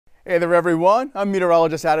Hey there everyone, I'm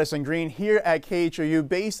Meteorologist Addison Green here at KHOU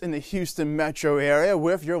based in the Houston metro area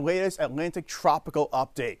with your latest Atlantic tropical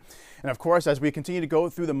update. And of course, as we continue to go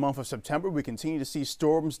through the month of September, we continue to see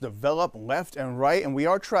storms develop left and right, and we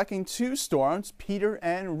are tracking two storms, Peter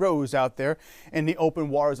and Rose, out there in the open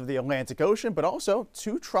waters of the Atlantic Ocean, but also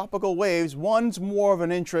two tropical waves. One's more of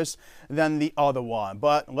an interest than the other one,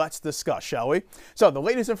 but let's discuss, shall we? So the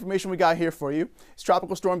latest information we got here for you is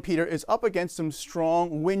Tropical Storm Peter is up against some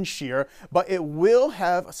strong wind shear, but it will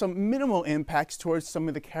have some minimal impacts towards some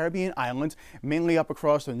of the Caribbean islands, mainly up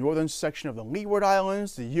across the northern section of the Leeward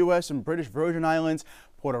Islands, the U.S. and British Virgin Islands,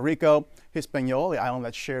 Puerto Rico, Hispaniola, the island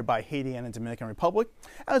that's shared by Haiti and the Dominican Republic,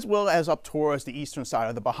 as well as up towards the eastern side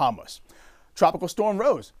of the Bahamas. Tropical Storm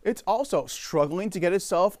Rose, it's also struggling to get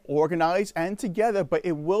itself organized and together, but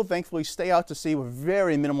it will thankfully stay out to sea with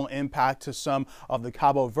very minimal impact to some of the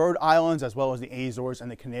Cabo Verde Islands as well as the Azores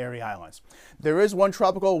and the Canary Islands. There is one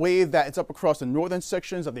tropical wave that is up across the northern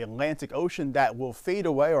sections of the Atlantic Ocean that will fade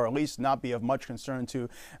away, or at least not be of much concern to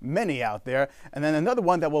many out there. And then another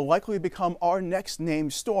one that will likely become our next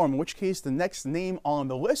named storm, in which case the next name on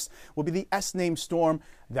the list will be the S-named storm.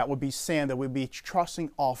 That would be Sam, that would be trussing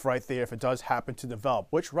off right there if it does happen to develop,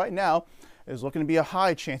 which right now is looking to be a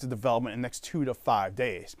high chance of development in the next 2 to 5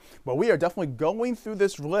 days. But we are definitely going through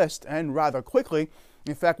this list and rather quickly.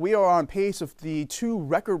 In fact, we are on pace of the two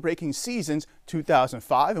record-breaking seasons,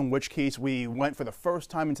 2005, in which case we went for the first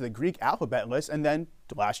time into the Greek alphabet list, and then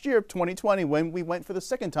last year, 2020, when we went for the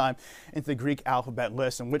second time into the Greek alphabet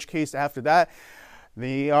list, in which case after that,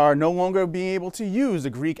 they are no longer being able to use the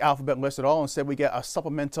Greek alphabet list at all. Instead, we get a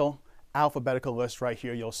supplemental alphabetical list right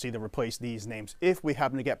here. You'll see to replace these names if we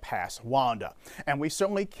happen to get past Wanda. And we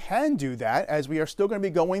certainly can do that, as we are still going to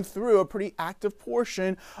be going through a pretty active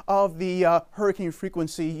portion of the hurricane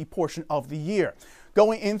frequency portion of the year.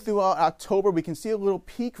 Going in throughout October, we can see a little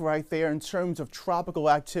peak right there in terms of tropical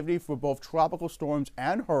activity for both tropical storms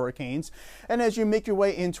and hurricanes. And as you make your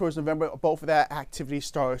way in towards November, both of that activity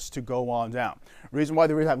starts to go on down. The reason why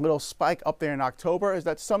there is that little spike up there in October is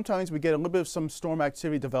that sometimes we get a little bit of some storm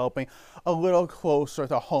activity developing a little closer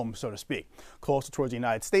to home, so to speak, closer towards the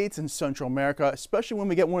United States and Central America, especially when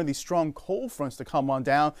we get one of these strong cold fronts to come on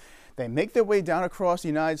down. They make their way down across the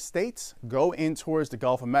United States, go in towards the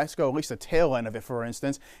Gulf of Mexico, at least the tail end of it, for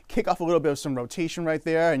instance, kick off a little bit of some rotation right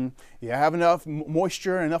there, and you have enough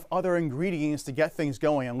moisture and enough other ingredients to get things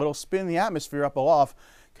going. A little spin in the atmosphere up aloft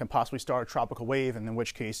can possibly start a tropical wave, and in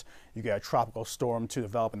which case you get a tropical storm to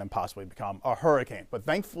develop and then possibly become a hurricane. But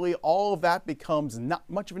thankfully, all of that becomes not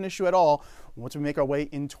much of an issue at all once we make our way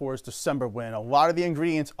in towards December, when a lot of the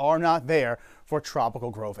ingredients are not there for tropical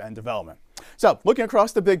growth and development. So, looking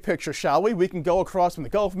across the big picture, shall we? We can go across from the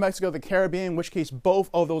Gulf of Mexico, the Caribbean, in which case both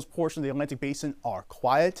of those portions of the Atlantic Basin are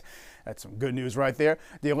quiet. That's some good news right there.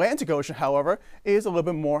 The Atlantic Ocean, however, is a little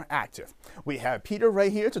bit more active. We have Peter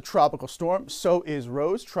right here, it's a tropical storm. So is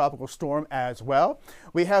Rose, tropical storm as well.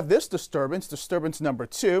 We have this disturbance number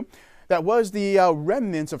 2. That was the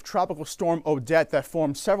remnants of Tropical Storm Odette that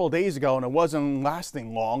formed several days ago, and it wasn't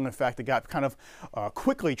lasting long. In fact, it got kind of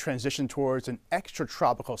quickly transitioned towards an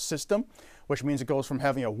extratropical system, which means it goes from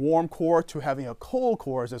having a warm core to having a cold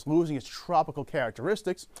core as it's losing its tropical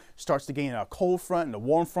characteristics, starts to gain a cold front and a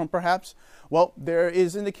warm front perhaps. Well, there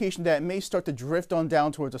is indication that it may start to drift on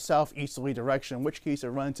down towards a southeasterly direction, in which case it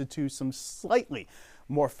runs into some slightly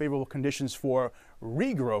more favorable conditions for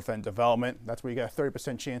regrowth and development. That's where you get a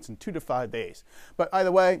 30% chance in 2 to 5 days. But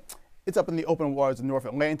either way, it's up in the open waters of the North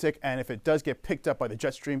Atlantic, and if it does get picked up by the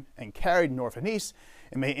jet stream and carried north and east,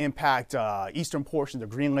 it may impact eastern portions of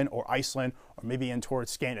Greenland or Iceland, or maybe in towards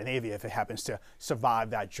Scandinavia if it happens to survive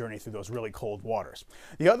that journey through those really cold waters.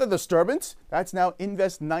 The other disturbance, that's now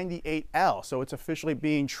Invest 98L, so it's officially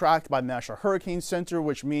being tracked by the National Hurricane Center,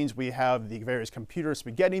 which means we have the various computer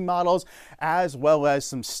spaghetti models as well as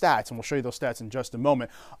some stats, and we'll show you those stats in just a moment,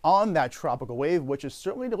 on that tropical wave, which is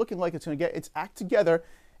certainly looking like it's going to get its act together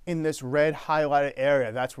in this red highlighted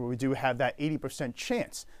area. That's where we do have that 80%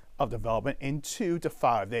 chance of development in 2 to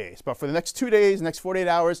 5 days. But for the next 2 days, next 48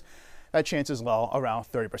 hours, that chance is low, around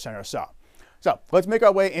 30% or so. So let's make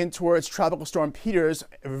our way in towards Tropical Storm Peter's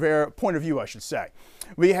point of view, I should say.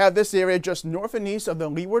 We have this area just north and east of the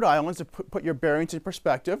Leeward Islands to put your bearings in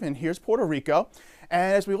perspective, and here's Puerto Rico.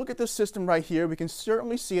 And as we look at this system right here, we can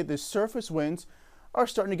certainly see that the surface winds are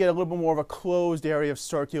starting to get a little bit more of a closed area of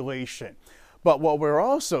circulation. But what we're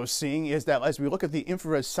also seeing is that as we look at the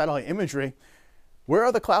infrared satellite imagery, where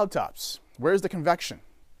are the cloud tops? Where's the convection?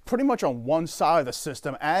 pretty much on one side of the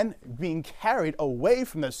system and being carried away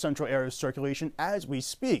from the central area of circulation as we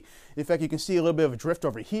speak. In fact, you can see a little bit of a drift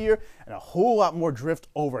over here and a whole lot more drift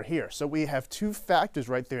over here. So we have two factors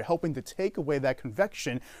right there helping to take away that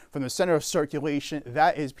convection from the center of circulation,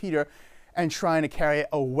 that is Peter, and trying to carry it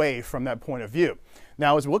away from that point of view.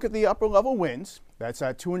 Now, as we look at the upper level winds, that's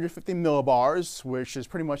at 250 millibars, which is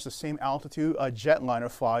pretty much the same altitude a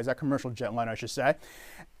jetliner flies, that commercial jetliner, I should say,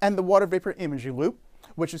 and the water vapor imaging loop,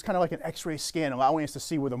 which is kind of like an X-ray scan, allowing us to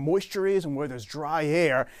see where the moisture is and where there's dry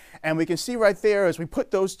air. And we can see right there, as we put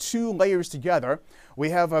those two layers together, we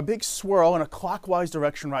have a big swirl in a clockwise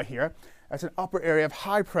direction right here. That's an upper area of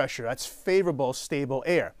high pressure. That's favorable, stable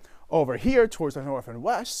air. Over here, towards the north and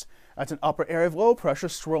west, that's an upper area of low pressure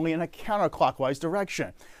swirling in a counterclockwise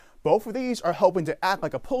direction. Both of these are helping to act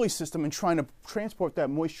like a pulley system and trying to transport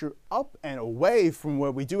that moisture up and away from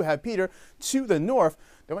where we do have Peter to the north.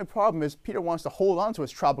 The only problem is Peter wants to hold on to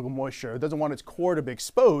its tropical moisture. It doesn't want its core to be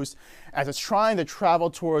exposed as it's trying to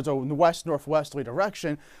travel towards a west-northwesterly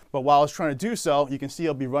direction. But while it's trying to do so, you can see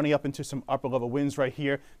it'll be running up into some upper level winds right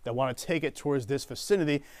here that want to take it towards this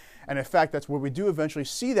vicinity. And in fact, that's where we do eventually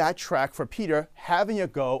see that track for Peter having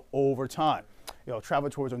it go over time. It'll travel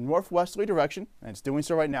towards a northwesterly direction, and it's doing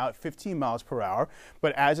so right now at 15 miles per hour.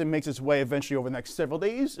 But as it makes its way eventually over the next several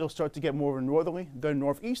days, it'll start to get more of a northerly, then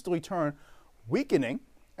northeasterly turn, weakening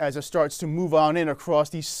as it starts to move on in across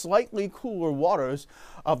these slightly cooler waters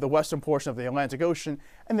of the western portion of the Atlantic Ocean,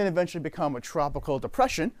 and then eventually become a tropical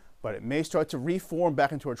depression. But it may start to reform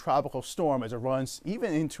back into a tropical storm as it runs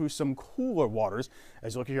even into some cooler waters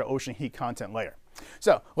as you look at your ocean heat content layer.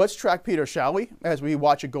 So let's track Peter, shall we, as we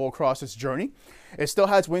watch it go across its journey. It still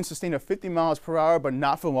has wind sustained of 50 miles per hour, but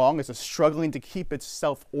not for long as it's struggling to keep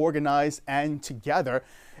itself organized and together.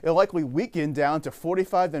 It'll likely weaken down to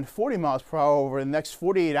 45, then 40 miles per hour over the next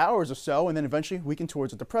 48 hours or so, and then eventually weaken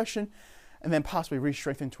towards a depression, and then possibly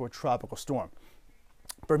re-strengthen to a tropical storm.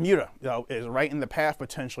 Bermuda, is right in the path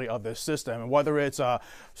potentially of this system, and whether it's a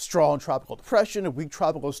strong tropical depression, a weak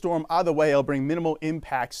tropical storm, either way, it'll bring minimal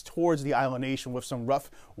impacts towards the island nation with some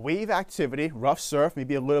rough wave activity, rough surf,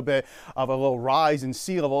 maybe a little bit of a little rise in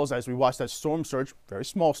sea levels as we watch that storm surge, very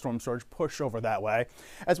small storm surge, push over that way,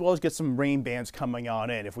 as well as get some rain bands coming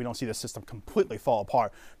on in if we don't see the system completely fall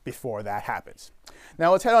apart before that happens.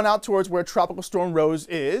 Now let's head on out towards where Tropical Storm Rose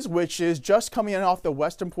is, which is just coming in off the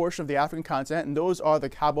western portion of the African continent, and those are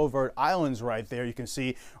the Cabo Verde Islands right there. You can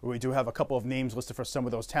see where we do have a couple of names listed for some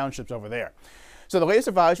of those townships over there. So the latest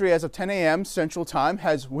advisory as of 10 a.m. Central Time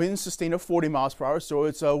has winds sustained of 40 miles per hour, so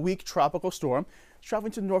it's a weak tropical storm. It's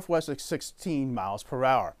traveling to the northwest at 16 miles per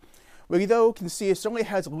hour. We though can see it certainly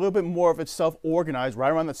has a little bit more of itself organized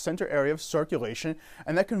right around the center area of circulation,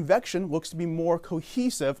 and that convection looks to be more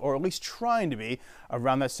cohesive, or at least trying to be,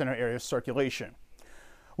 around that center area of circulation.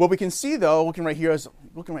 What we can see though, looking right here,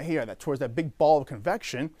 that towards that big ball of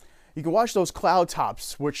convection, you can watch those cloud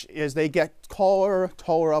tops, which as they get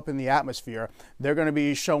taller up in the atmosphere, they're going to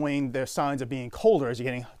be showing their signs of being colder as you're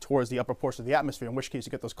getting towards the upper portion of the atmosphere, in which case you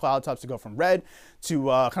get those cloud tops to go from red to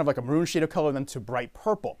kind of like a maroon shade of color, then to bright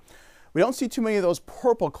purple. We don't see too many of those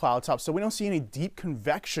purple cloud tops, so we don't see any deep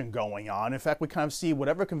convection going on. In fact, we kind of see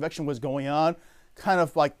whatever convection was going on kind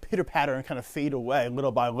of like pitter-patter and kind of fade away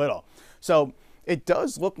little by little. So it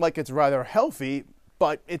does look like it's rather healthy,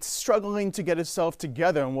 but it's struggling to get itself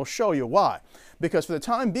together, and we'll show you why. Because for the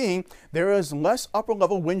time being, there is less upper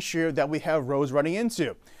level wind shear that we have Rose running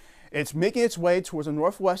into. It's making its way towards a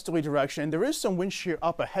northwesterly direction. There is some wind shear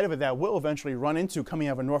up ahead of it that will eventually run into coming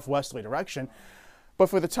out of a northwesterly direction. But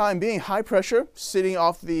for the time being, high pressure sitting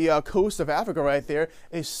off the coast of Africa right there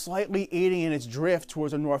is slightly aiding in its drift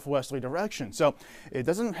towards a northwesterly direction. So it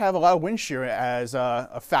doesn't have a lot of wind shear as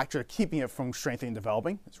a factor keeping it from strengthening and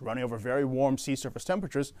developing. It's running over very warm sea surface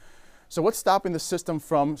temperatures. So what's stopping the system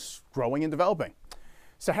from growing and developing?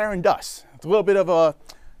 Saharan dust. It's a little bit of a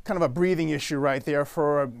kind of a breathing issue right there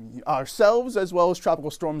for ourselves as well as tropical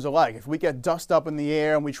storms alike. If we get dust up in the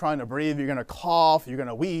air and we're trying to breathe, you're going to cough, you're going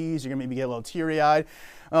to wheeze, you're going to maybe get a little teary-eyed.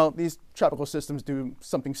 Well, these tropical systems do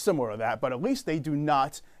something similar to that, but at least they do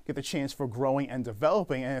not get the chance for growing and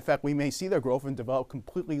developing. And in fact, we may see their growth and develop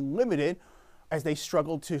completely limited as they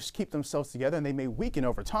struggle to keep themselves together, and they may weaken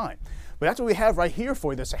over time. But that's what we have right here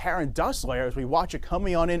for you, the Saharan dust layer, as we watch it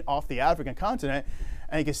coming on in off the African continent.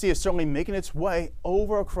 And you can see it's certainly making its way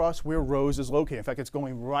over across where Rose is located. In fact, it's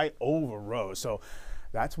going right over Rose. So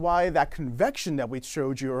That's why that convection that we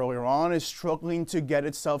showed you earlier on is struggling to get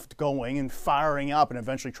itself going and firing up and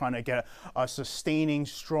eventually trying to get a sustaining,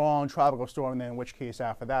 strong tropical storm, and then in which case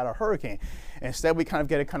after that a hurricane. Instead, we kind of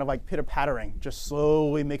get it kind of like pitter-pattering, just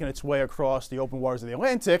slowly making its way across the open waters of the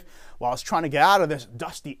Atlantic while it's trying to get out of this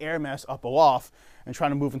dusty air mass up aloft and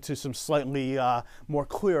trying to move into some slightly more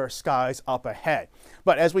clearer skies up ahead.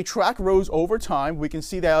 But as we track Rose over time, we can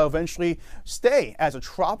see that it'll eventually stay as a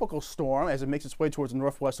tropical storm as it makes its way towards the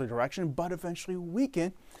northwesterly direction, but eventually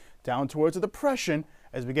weaken down towards a depression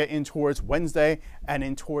as we get in towards Wednesday and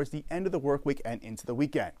in towards the end of the work week and into the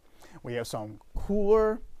weekend. We have some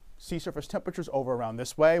cooler sea surface temperatures over around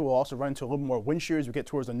this way. We'll also run into a little more wind shear as we get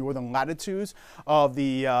towards the northern latitudes of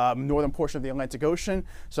the northern portion of the Atlantic Ocean.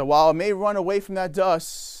 So while it may run away from that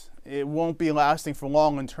dust, it won't be lasting for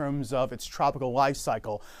long in terms of its tropical life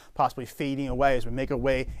cycle, possibly fading away as we make our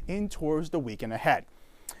way in towards the weekend ahead.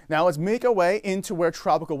 Now let's make our way into where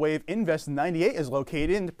tropical wave Invest 98 is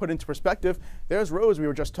located, and to put into perspective, there's Rose we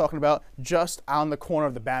were just talking about just on the corner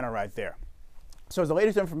of the banner right there. So as the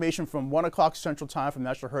latest information from 1 o'clock Central Time from the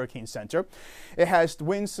National Hurricane Center, it has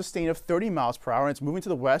winds sustained of 30 miles per hour, and it's moving to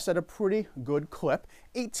the west at a pretty good clip,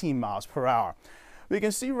 18 miles per hour. We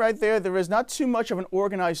can see right there is not too much of an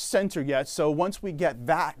organized center yet, so once we get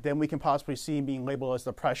that, then we can possibly see it being labeled as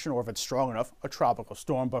depression, or if it's strong enough, a tropical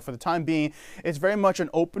storm. But for the time being, it's very much an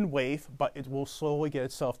open wave, but it will slowly get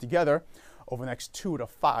itself together over the next 2 to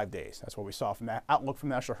 5 days. That's what we saw from that outlook from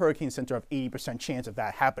the National Hurricane Center of 80% chance of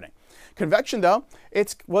that happening. Convection, though,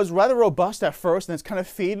 it was rather robust at first, and it's kind of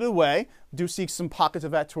faded away. Do see some pockets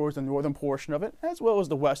of that towards the northern portion of it, as well as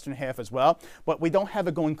the western half as well. But we don't have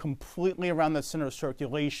it going completely around the center of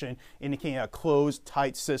circulation, indicating a closed,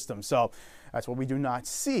 tight system. So that's what we do not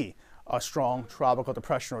see a strong tropical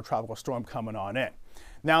depression or tropical storm coming on in.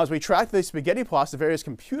 Now, as we track the spaghetti plots, the various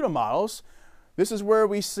computer models, this is where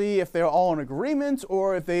we see if they're all in agreement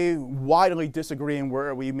or if they widely disagree and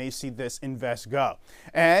where we may see this invest go.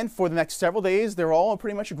 And for the next several days, they're all in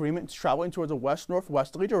pretty much agreement. It's traveling towards a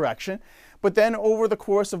west-northwesterly direction. But then over the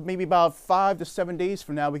course of maybe about 5 to 7 days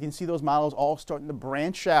from now, we can see those models all starting to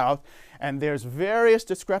branch out, and there's various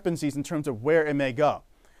discrepancies in terms of where it may go.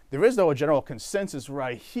 There is, though, a general consensus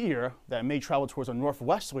right here that it may travel towards a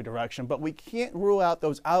northwesterly direction, but we can't rule out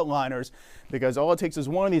those outliners because all it takes is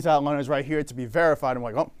one of these outliners right here to be verified, and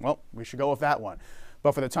we're like, oh, well, we should go with that one.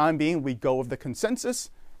 But for the time being, we go with the consensus,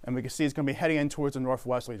 and we can see it's going to be heading in towards a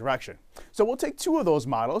northwesterly direction. So we'll take two of those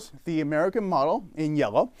models, the American model in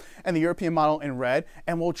yellow and the European model in red,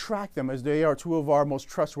 and we'll track them as they are two of our most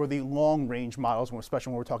trustworthy long-range models,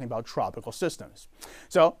 especially when we're talking about tropical systems.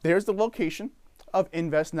 So there's the location of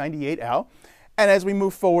Invest 98L. And as we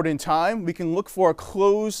move forward in time, we can look for a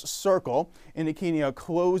closed circle indicating a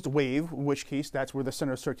closed wave, in which case that's where the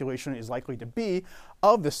center of circulation is likely to be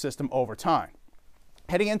of the system over time.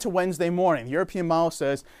 Heading into Wednesday morning, the European model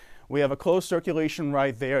says we have a closed circulation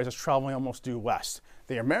right there as it's traveling almost due west.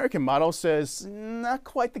 The American model says not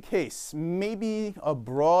quite the case. Maybe a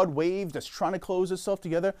broad wave that's trying to close itself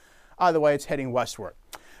together. Either way, it's heading westward.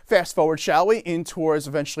 Fast forward, shall we, in towards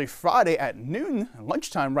eventually Friday at noon,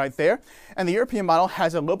 lunchtime right there, and the European model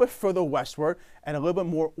has a little bit further westward and a little bit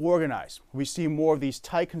more organized. We see more of these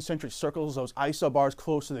tight concentric circles, those isobars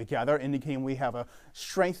closer together, indicating we have a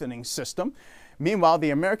strengthening system. Meanwhile, the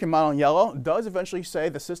American model in yellow does eventually say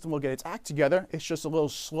the system will get its act together. It's just a little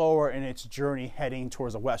slower in its journey heading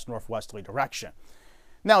towards a west-northwesterly direction.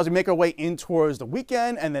 Now, as we make our way in towards the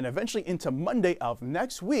weekend and then eventually into Monday of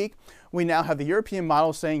next week, we now have the European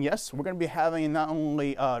model saying, yes, we're going to be having not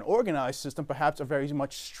only an organized system, perhaps a very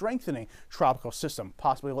much strengthening tropical system,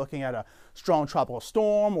 possibly looking at a strong tropical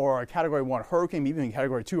storm or a Category 1 hurricane, even a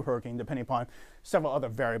Category 2 hurricane, depending upon several other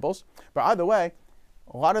variables. But either way,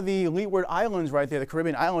 a lot of the Leeward Islands right there, the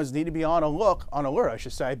Caribbean islands, need to be on alert, I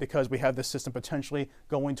should say, because we have this system potentially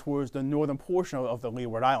going towards the northern portion of the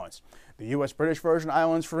Leeward Islands. The U.S. British Virgin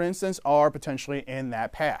Islands, for instance, are potentially in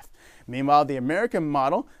that path. Meanwhile, the American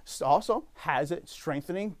model also has it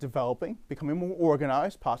strengthening, developing, becoming more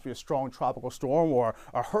organized, possibly a strong tropical storm or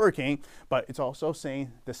a hurricane, but it's also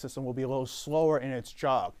saying the system will be a little slower in its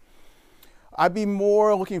jog. I'd be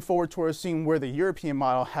more looking forward towards seeing where the European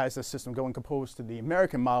model has the system going opposed to the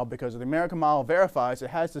American model, because the American model verifies it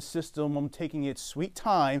has the system taking its sweet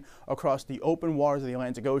time across the open waters of the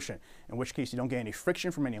Atlantic Ocean, in which case you don't get any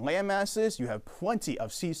friction from any land masses. You have plenty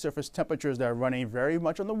of sea surface temperatures that are running very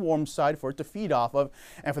much on the warm side for it to feed off of,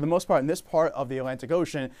 and for the most part in this part of the Atlantic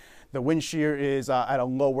Ocean, the wind shear is at a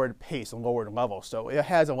lowered pace, a lowered level. So it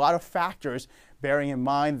has a lot of factors bearing in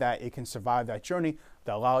mind that it can survive that journey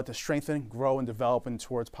that allow it to strengthen, grow, and develop in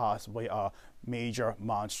towards possibly a major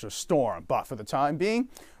monster storm. But for the time being,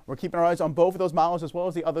 we're keeping our eyes on both of those models as well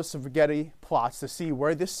as the other spaghetti plots to see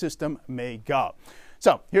where this system may go.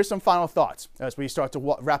 So here's some final thoughts as we start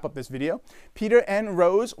to wrap up this video. Peter and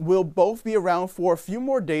Rose will both be around for a few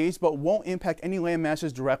more days, but won't impact any land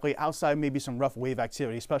masses directly outside maybe some rough wave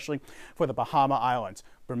activity, especially for the Bahama Islands.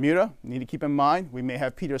 Bermuda, need to keep in mind, we may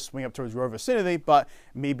have Peter swing up towards your vicinity, but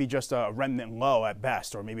maybe just a remnant low at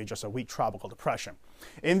best, or maybe just a weak tropical depression.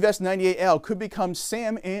 Invest 98L could become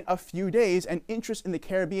Sam in a few days, and interest in the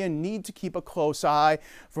Caribbean need to keep a close eye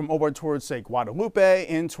from over towards, say, Guadalupe,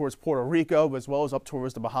 in towards Puerto Rico, as well as up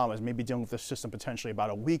towards the Bahamas, maybe dealing with this system potentially about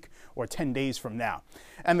a week or 10 days from now.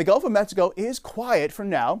 And the Gulf of Mexico is quiet for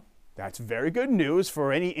now. That's very good news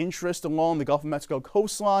for any interest along the Gulf of Mexico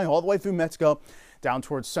coastline, all the way through Mexico, down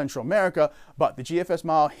towards Central America, but the GFS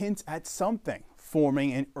model hints at something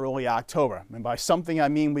forming in early October. And by something, I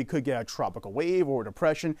mean we could get a tropical wave or a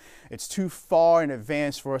depression. It's too far in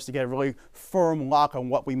advance for us to get a really firm lock on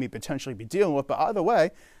what we may potentially be dealing with, but either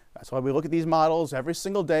way, that's why we look at these models every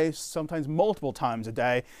single day, sometimes multiple times a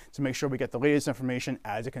day, to make sure we get the latest information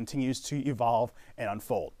as it continues to evolve and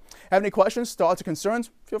unfold. Have any questions, thoughts, or concerns?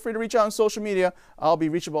 Feel free to reach out on social media. I'll be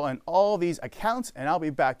reachable on all these accounts, and I'll be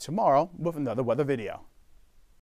back tomorrow with another weather video.